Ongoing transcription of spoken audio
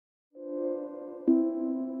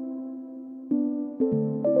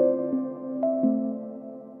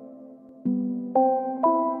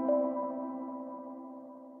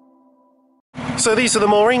So these are the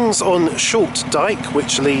moorings on Short Dyke,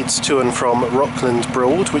 which leads to and from Rockland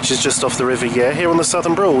Broad, which is just off the River Yare here on the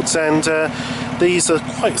Southern Broads, and these are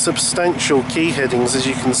quite substantial quay headings, as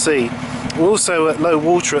you can see. We're also at low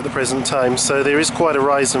water at the present time, so there is quite a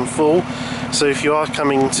rise and fall. So if you are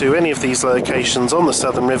coming to any of these locations on the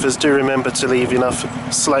southern rivers, do remember to leave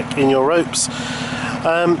enough slack in your ropes.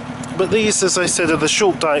 But these, as I said, are the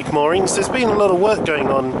Short Dyke moorings. There's been a lot of work going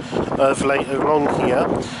on of late along here,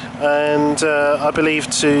 and I believe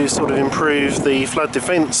to sort of improve the flood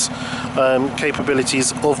defence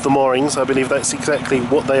capabilities of the moorings. I believe that's exactly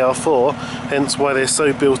what they are for, hence why they're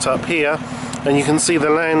so built up here. And you can see the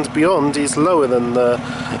land beyond is lower than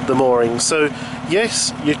the moorings. So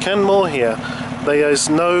yes, you can moor here. There's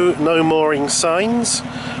no mooring signs,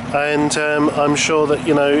 and I'm sure that,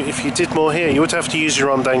 you know, if you did moor here, you would have to use your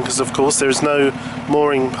rond anchors, of course. There's no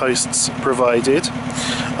mooring posts provided,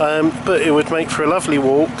 but it would make for a lovely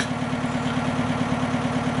walk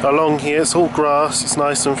along here. It's all grass, it's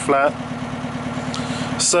nice and flat.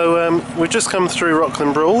 So we've just come through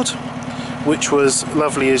Rockland Broad, which was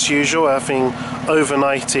lovely as usual, having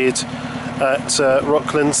overnighted at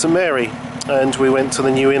Rockland St Mary, and we went to the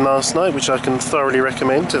New Inn last night, which I can thoroughly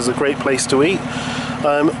recommend as a great place to eat.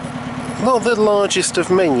 Not the largest of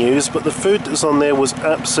menus, but the food that was on there was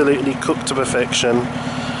absolutely cooked to perfection,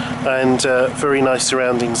 and very nice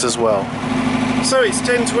surroundings as well. So it's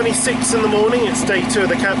 10:26 in the morning, it's day 2 of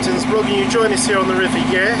the Captain's Blog, and you join us here on the River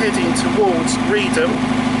Yare, heading towards Reedham.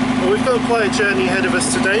 Well, we've got quite a journey ahead of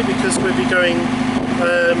us today, because we'll be going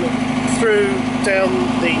through down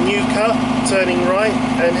the New Cut, turning right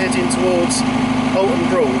and heading towards Alton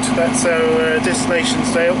Broad. That's our destination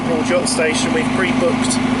today, Alton Broad Yacht Station. We've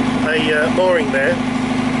pre-booked a mooring there.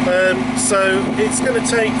 So it's going to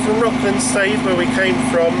take from Rockland Stave, where we came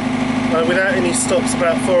from, without any stops,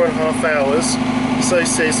 about 4.5 hours. So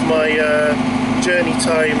says my journey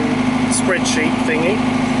time spreadsheet thingy.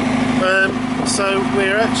 So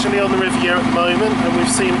we're actually on the River Yare at the moment, and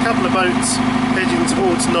we've seen a couple of boats heading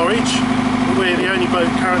towards Norwich. We're the only boat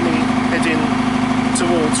currently heading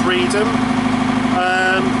towards Reedham.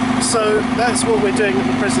 So that's what we're doing at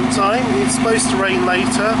the present time. It's supposed to rain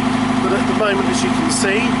later, but at the moment, as you can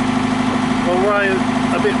see, well, we're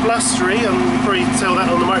a bit blustery, and you can probably tell that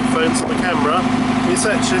on the microphones on the camera. It's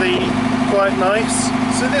actually quite nice.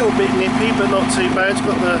 It's a little bit nippy, but not too bad.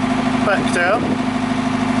 Got the back down.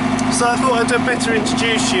 So I thought I'd better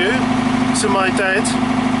introduce you to my dad,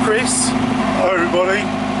 Chris. Hi everybody.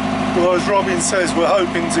 Well, as Robin says, we're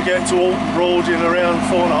hoping to get to Alton Broad in around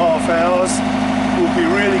 4.5 hours. It will be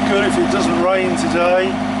really good if it doesn't rain today.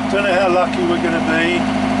 Don't know how lucky we're going to be,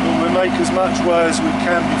 but we'll make as much way as we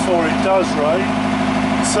can before it does rain.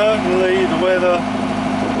 Certainly the weather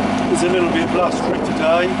is a little bit blustery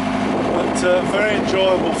today, but very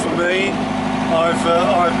enjoyable for me.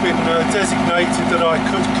 I've been designated that I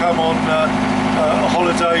could come on a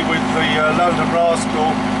holiday with the London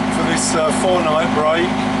Rascal for this fortnight break.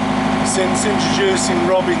 Since introducing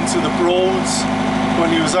Robin to the Broads when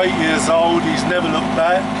he was 8 years old, he's never looked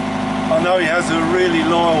back. I know he has a really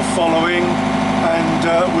loyal following, and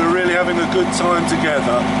we're really having a good time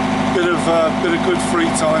together. Bit of good free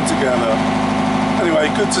time together. Anyway,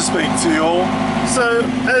 good to speak to you all. So,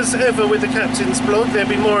 as ever with the Captain's Blog, there'll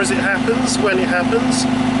be more as it happens, when it happens,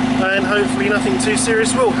 and hopefully nothing too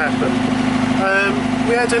serious will happen.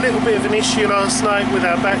 We had a little bit of an issue last night with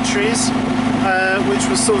our batteries, which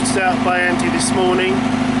was sorted out by Andy this morning,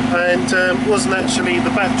 and wasn't actually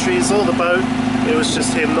the batteries or the boat, it was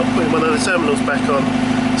just him not putting one of the terminals back on.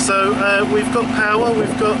 So we've got power,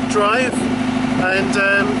 we've got drive, and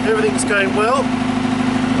everything's going well.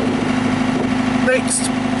 Next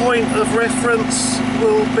point of reference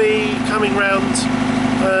will be coming round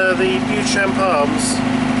the Beauchamp Arms,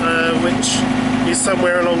 which is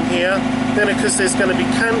somewhere along here. Then of course there's going to be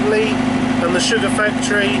Cantley and the Sugar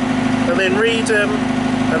Factory, and then Reedham,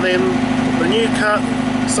 and then the New Cut,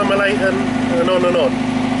 Somerleyton, and on.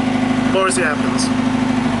 More as it happens.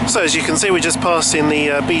 So as you can see, we're just passing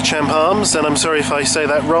the Beauchamp Arms, and I'm sorry if I say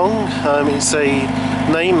that wrong. It's a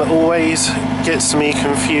name that always gets me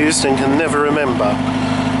confused and can never remember.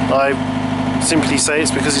 I simply say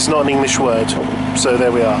it's because it's not an English word. So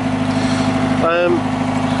there we are.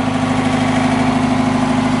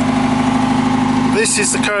 This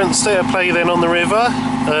is the current state of play then on the river.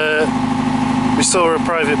 We saw a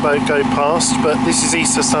private boat go past, but this is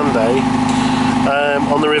Easter Sunday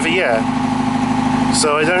on the River Yare.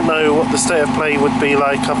 So I don't know what the state of play would be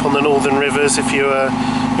like up on the northern rivers if you were,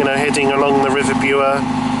 you know, heading along the River Bure,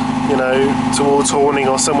 you know, towards Horning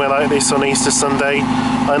or somewhere like this on Easter Sunday.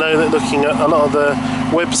 I know that looking at a lot of the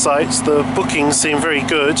websites, the bookings seem very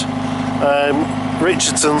good,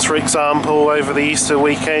 Richardson's, for example, over the Easter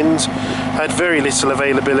weekend had very little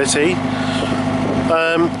availability,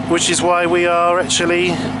 which is why we are actually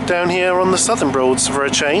down here on the Southern Broads for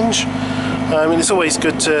a change. It's always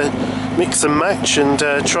good to mix and match and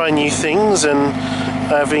try new things, and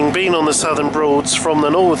having been on the Southern Broads from the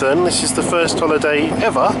Northern, this is the first holiday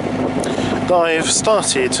ever that I have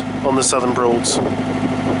started on the Southern Broads.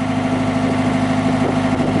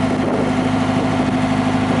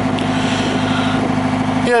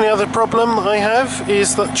 The only other problem I have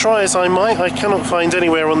is that, try as I might, I cannot find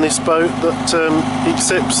anywhere on this boat that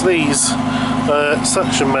accepts these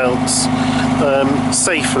suction mounts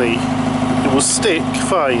safely. It will stick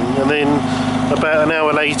fine, and then about an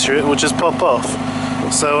hour later it will just pop off.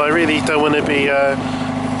 So I really don't want to be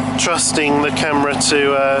trusting the camera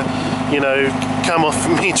to you know, come off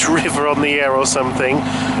mid-river on the air or something,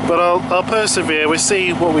 but I'll persevere. We'll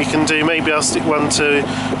see what we can do. Maybe I'll stick one to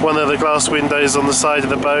one of the glass windows on the side of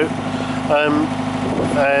the boat,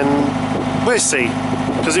 and we'll see,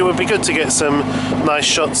 because it would be good to get some nice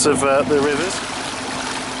shots of the rivers.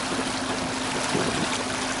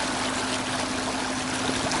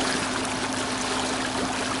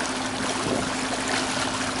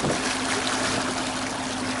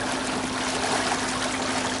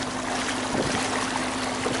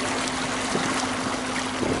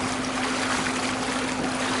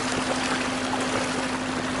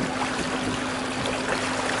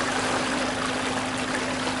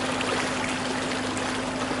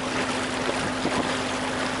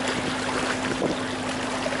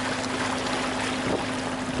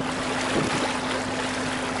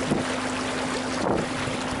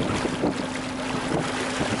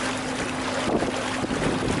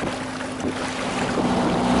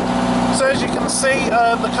 So as you can see,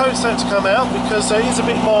 the coat's had to come out because it is a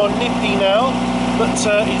bit more nippy now, but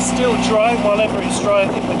it's still dry. Whenever it's dry, I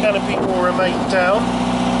think the canopy will remain down.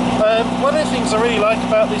 One of the things I really like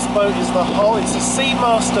about this boat is the hull. It's a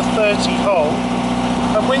Seamaster 30 hull,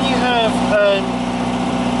 and when you have,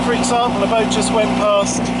 for example, a boat just went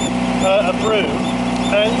past a broom,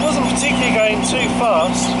 and it wasn't particularly going too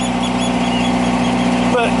fast,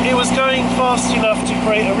 but it was going fast enough to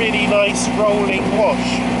create a really nice rolling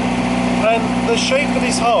wash. And the shape of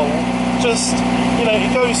this hull, just, you know,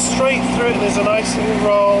 it goes straight through it, and there's a nice little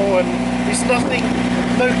roll, and there's nothing,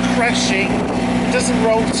 no crashing, it doesn't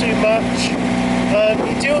roll too much,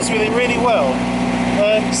 it deals with it really well.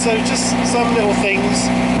 So just some little things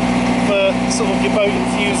for sort of your boat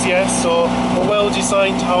enthusiasts or a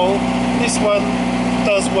well-designed hull. This one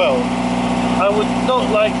does well. I would not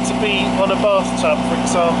like to be on a bathtub, for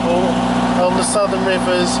example, on the southern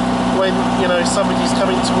rivers when, you know, somebody's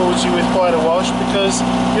coming towards you with quite a wash, because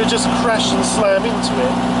you'll just crash and slam into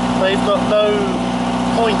it. They've got no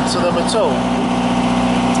point to them at all.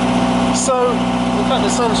 So, in fact,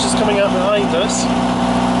 the sun's just coming out behind us.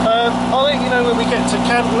 I'll let you know when we get to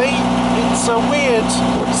Cantley. It's a weird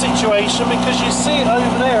situation because you see it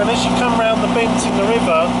over there, and as you come round the bend in the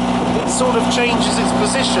river, it sort of changes its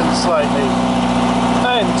position slightly.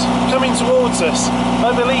 And coming towards us,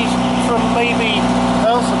 I believe from maybe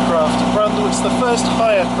Alpha Craft at Brundle, it's the first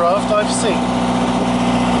hire craft I've seen.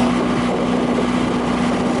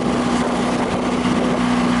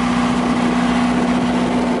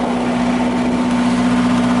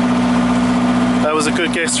 That was a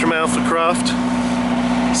good guess from Alpha Craft.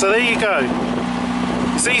 So there you go.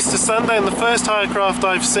 It's Easter Sunday and the first hire craft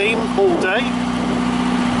I've seen all day,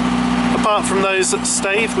 apart from those at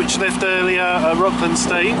Stave, which left earlier at Rockland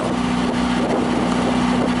Stave.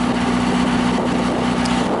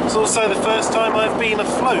 It's also the first time I've been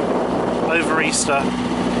afloat over Easter.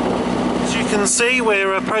 As you can see,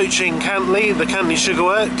 we're approaching Cantley, the Cantley Sugar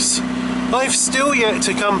Works. I've still yet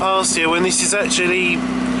to come past here when this is actually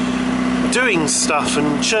doing stuff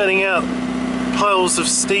and churning out piles of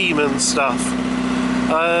steam and stuff.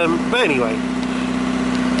 But anyway,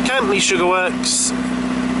 Cantley Sugar Works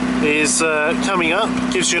is coming up.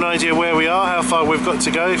 Gives you an idea where we are, how far we've got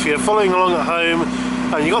to go. If you're following along at home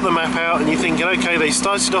and you got the map out and you're thinking, okay, they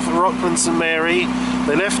started off at Rockland St Mary,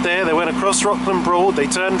 they left there, they went across Rockland Broad, they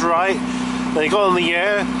turned right, they got on the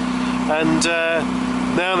Aire, and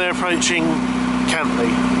now they're approaching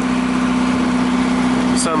Cantley.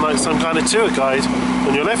 You sound like some kind of tour guide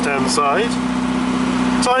on your left hand side.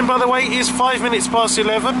 Time, by the way, is 5 minutes past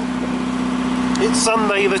 11. It's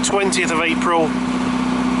Sunday the 20th of April,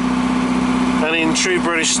 and in true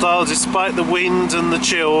British style, despite the wind and the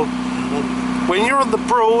chill, when you're on the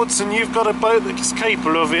Broads and you've got a boat that's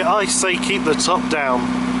capable of it, I say keep the top down.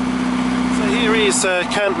 So here is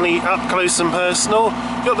Cantley up close and personal.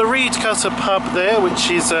 You've got the Reed Cutter pub there,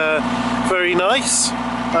 which is very nice.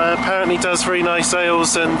 Apparently does very nice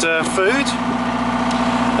ales and food.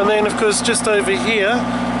 And then of course just over here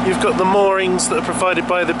you've got the moorings that are provided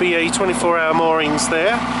by the BA 24-hour moorings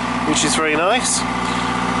there, which is very nice.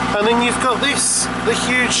 And then you've got this, the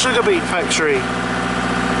huge sugar beet factory,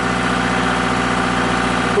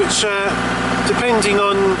 which depending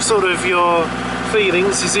on sort of your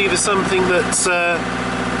feelings is either something that's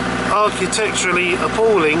architecturally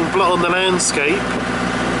appalling, blot on the landscape,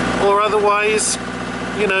 or otherwise,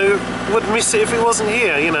 you know, would miss it if it wasn't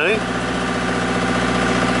here, you know.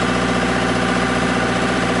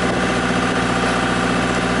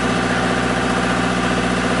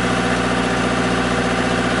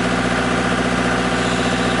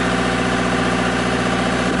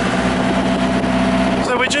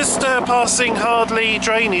 So we're just passing Hardley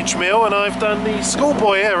Drainage Mill, and I've done the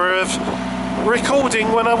schoolboy error of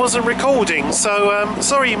recording when I wasn't recording, so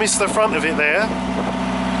sorry you missed the front of it there.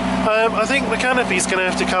 I think the canopy's going to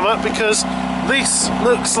have to come up because this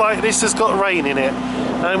looks like this has got rain in it,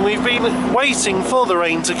 and we've been waiting for the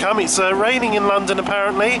rain to come. It's raining in London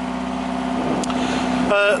apparently.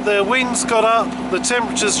 The wind's got up, the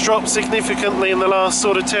temperature's dropped significantly in the last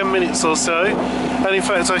sort of 10 minutes or so, and in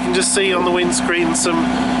fact I can just see on the windscreen some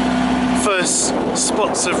first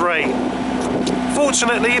spots of rain.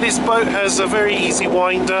 Fortunately this boat has a very easy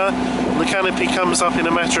winder and the canopy comes up in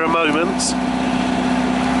a matter of moments.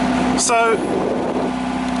 So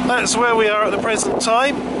that's where we are at the present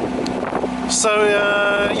time. So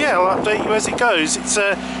yeah, I'll update you as it goes. It's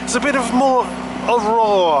a bit of more a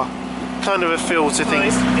raw kind of a feel to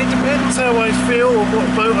things. It depends how I feel and what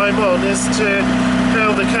boat I'm on as to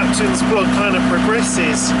how the captain's blog kind of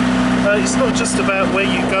progresses. It's not just about where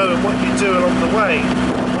you go and what you do along the way.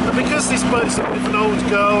 And because this boat's a bit of an old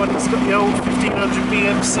girl and it's got the old 1500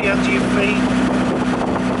 BMC under your feet,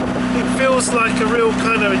 it feels like a real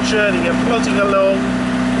kind of a journey. You're plodding along,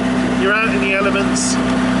 you're out in the elements.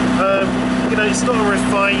 You know, it's not a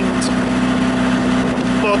refined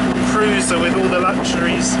modern cruiser with all the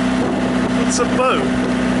luxuries. It's a boat,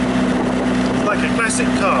 it's like a classic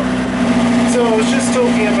car. So I was just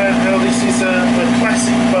talking about how this is a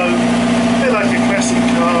classic boat, a bit like a classic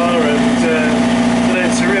car, and you know,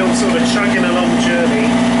 it's a real sort of chugging along journey.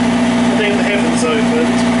 And then the heavens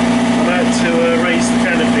opened. I'm out to raise the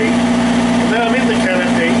canopy. And now I'm in the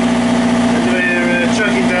canopy, and we're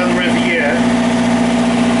chugging down the Riviera.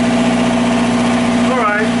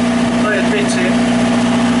 Alright, I admit it.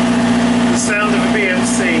 The sound of a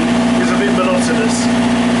BMC is a bit monotonous.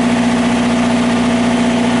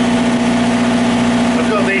 I've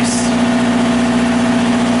got this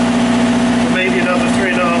for maybe another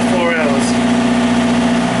 3.5, 4 hours.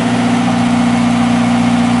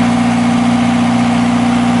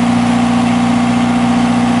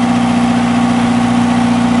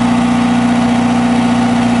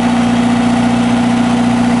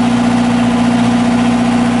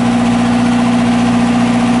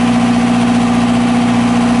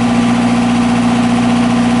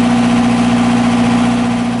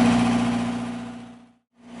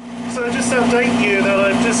 Update you that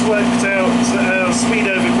I've just worked out that our speed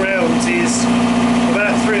over ground is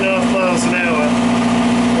about 3.5 miles an hour,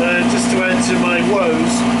 just to add to my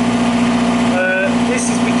woes. This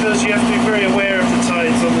is because you have to be very aware of the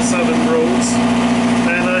tides on the Southern Broads,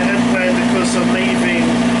 and I had planned, of course, on leaving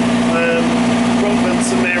Rockland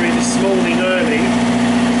St Mary this morning early,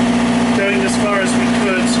 going as far as we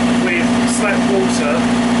could with slack water,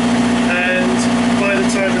 and by the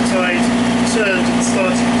time the tide turned and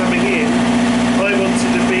started coming in, I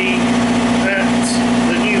wanted to be at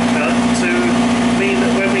the new cut to mean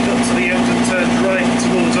that when we got to the end and turned right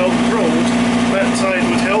towards Alton Broad, that tide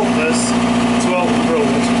would help us to Alton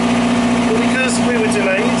Broad. But because we were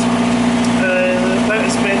delayed, that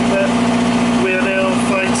has meant that we are now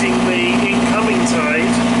fighting the incoming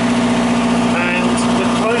tide, and the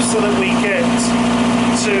closer that we get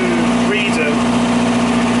to Reedham,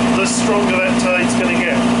 the stronger that tide's going to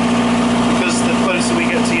get, because the closer we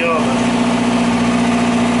get to Yarmouth.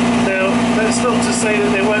 Now, that's not to say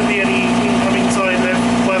that there won't be any incoming tide left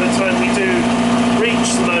by the time we do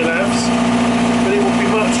reach the no-lavs, but it will be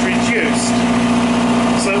much reduced.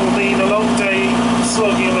 So it will mean a long day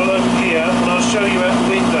slogging along here, and I'll show you out the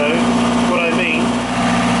window what I mean.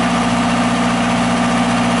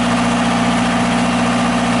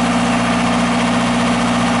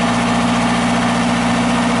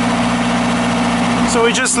 So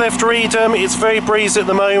we just left Reedham. It's very breezy at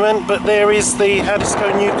the moment, but there is the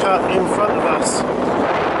Haddiscoe New Cut in front of us.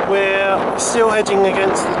 We're still heading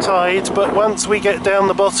against the tide, but once we get down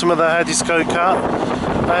the bottom of the Haddiscoe Cut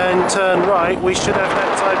and turn right, we should have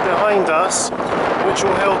that tide behind us, which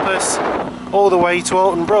will help us all the way to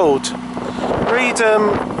Alton Broad.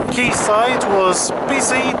 Reedham quayside was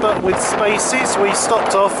busy but with spaces. We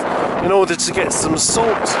stopped off in order to get some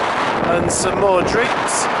salt and some more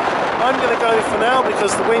drinks. I'm going to go for now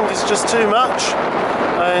because the wind is just too much,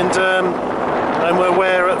 and we're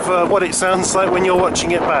aware of what it sounds like when you're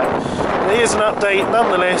watching it back. Here's an update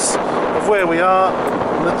nonetheless of where we are,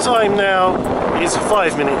 and the time now is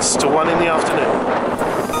 5 minutes to 1 in the afternoon.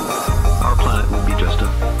 Our planet will be just a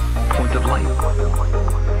point of light,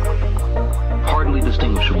 hardly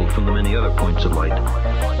distinguishable from the many other points of light.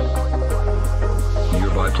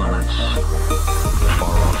 Nearby planets,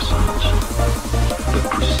 far-off suns. But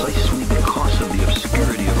precisely because of the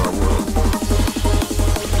obscurity of our world,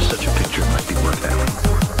 such a picture might be worth having.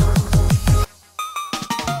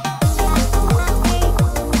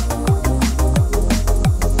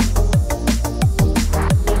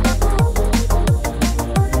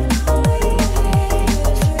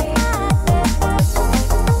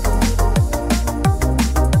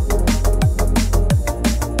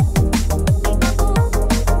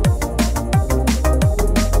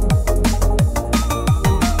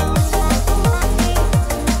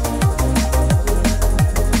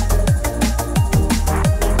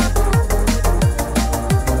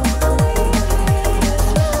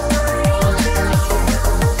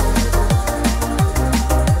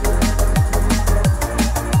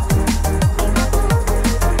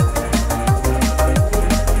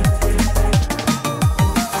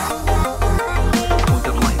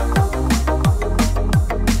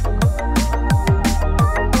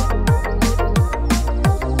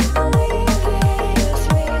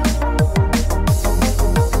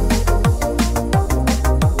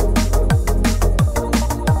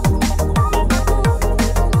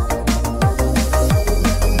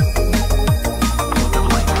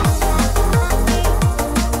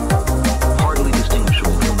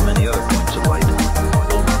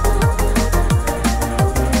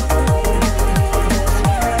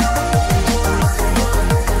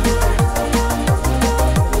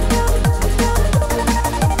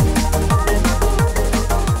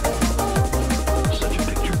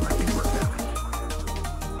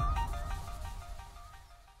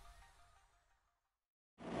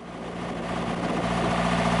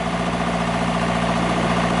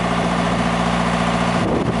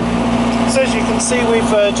 As you can see, we've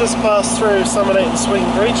just passed through Somerleyton Swing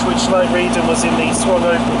Bridge, which, like Reedham, was in the swung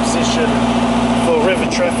open position for river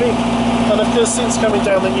traffic. And of course, since coming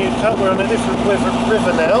down the new cut, we're on a different river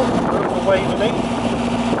now, River Waveney,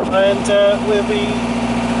 and we'll be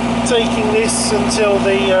taking this until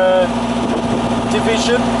the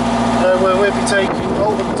division, where we'll be taking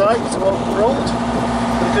Oldham Dyke to Alton Broad,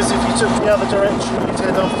 because if you took the other direction, you'd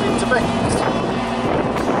head off into Beckett.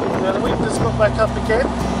 Now the wind has got back up again.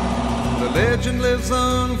 The legend lives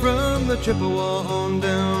on from the Chippewa on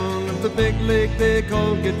down of the big lake they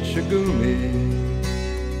call Gitchagumi.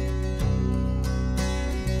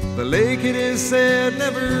 The lake, it is said,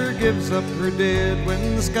 never gives up her dead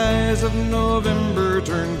when the skies of November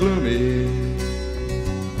turn gloomy.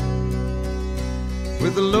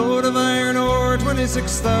 With a load of iron ore,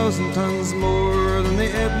 26,000 tons more than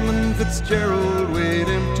the Edmund Fitzgerald weighed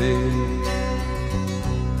empty.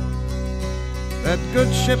 That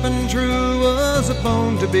good ship and true was a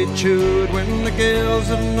bone to be chewed when the gales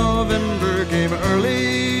of November came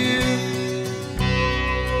early.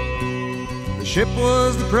 The ship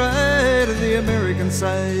was the pride of the American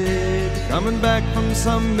side, coming back from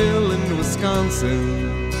some mill in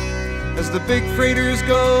Wisconsin. As the big freighters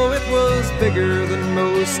go, it was bigger than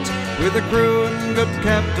most, with a crew and good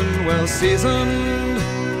captain well seasoned,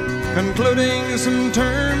 concluding some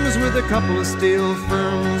terms with a couple of steel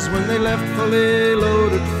firms when they left fully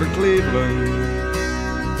loaded for Cleveland.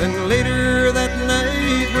 Then later that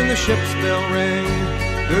night when the ship's bell rang,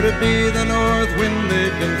 could it be the north wind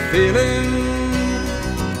they'd been feeling?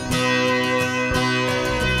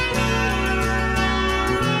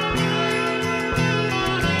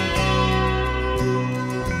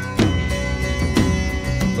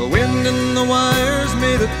 The wind in the wires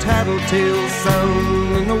made a tattletale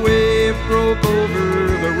sound, and the wave broke over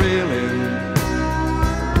the railing.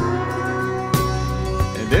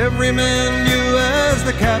 And every man knew, as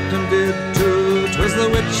the captain did too, 'twas the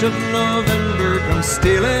witch of November come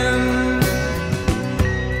stealing.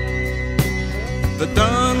 The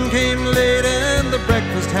dawn came late and the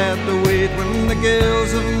breakfast had to wait when the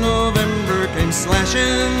gales of November came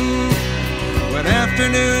slashing. When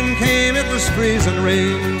afternoon came, it was freezing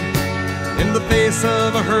rain in the face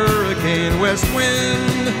of a hurricane west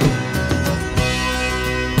wind.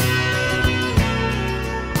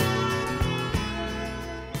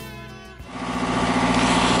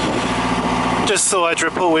 Just thought I'd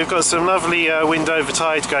report we've got some lovely wind over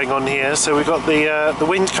tide going on here. So we've got the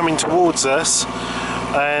wind coming towards us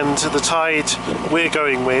and the tide we're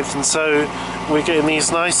going with, and so we're getting these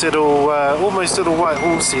nice little almost little white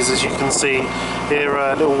horses, as you can see here,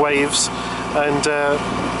 little waves, and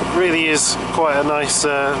really is quite a nice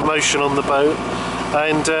motion on the boat,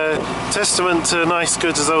 and testament to nice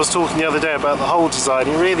goods, as I was talking the other day about the hull design.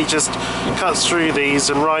 It really just cuts through these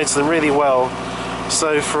and rides them really well.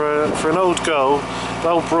 So for an old girl, the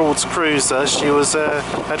old Broads cruiser, she was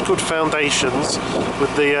had good foundations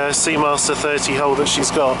with the Seamaster 30 hull that she's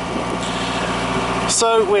got.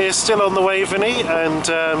 So we're still on the Waveney, and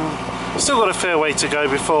still got a fair way to go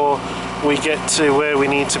before we get to where we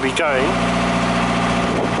need to be going.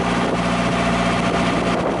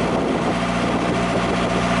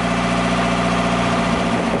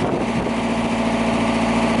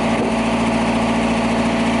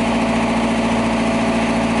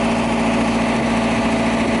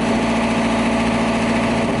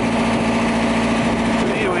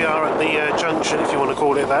 If you want to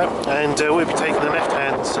call it that, and we'll be taking the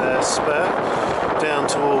left-hand spur down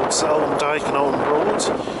towards Alton Dyke and Alton Broads,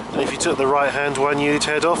 and if you took the right-hand one you'd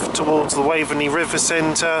head off towards the Waveney River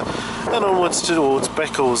Centre and onwards towards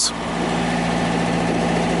Beccles.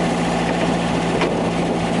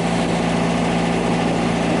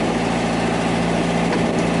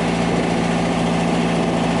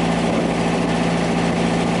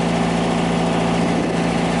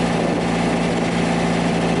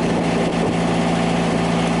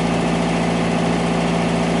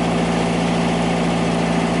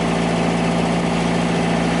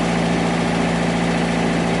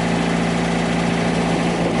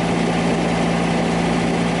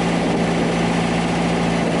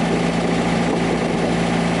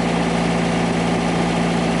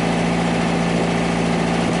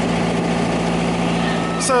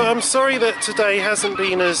 So I'm sorry that today hasn't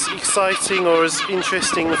been as exciting or as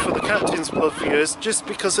interesting for the Captain's Blog viewers, just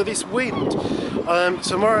because of this wind.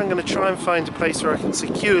 Tomorrow I'm going to try and find a place where I can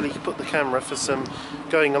securely put the camera for some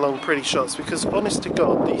going along pretty shots, because honest to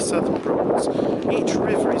God, these Southern Broads, each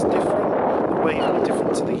river is different. The Waveney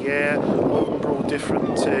different to the Yare, Alton Broad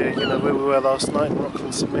different to, you know, where we were last night in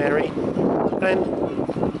Rockland St Mary, and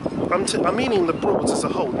I'm meaning the Broads as a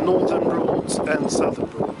whole, Northern Broads and Southern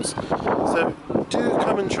Broads. So do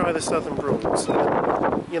come and try the Southern Broads.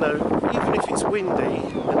 You know, even if it's windy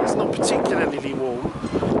and it's not particularly warm,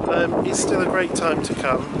 it's still a great time to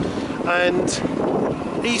come. And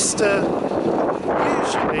Easter,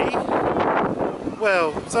 usually,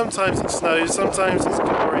 well, sometimes it snows, sometimes it's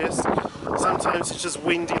glorious, sometimes it's just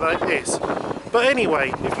windy like this. But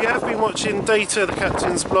anyway, if you have been watching Data, the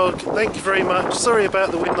Captain's Blog, thank you very much. Sorry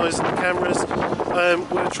about the wind noise and the cameras.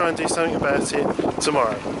 We'll try and do something about it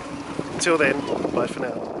tomorrow. Until then, bye for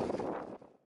now.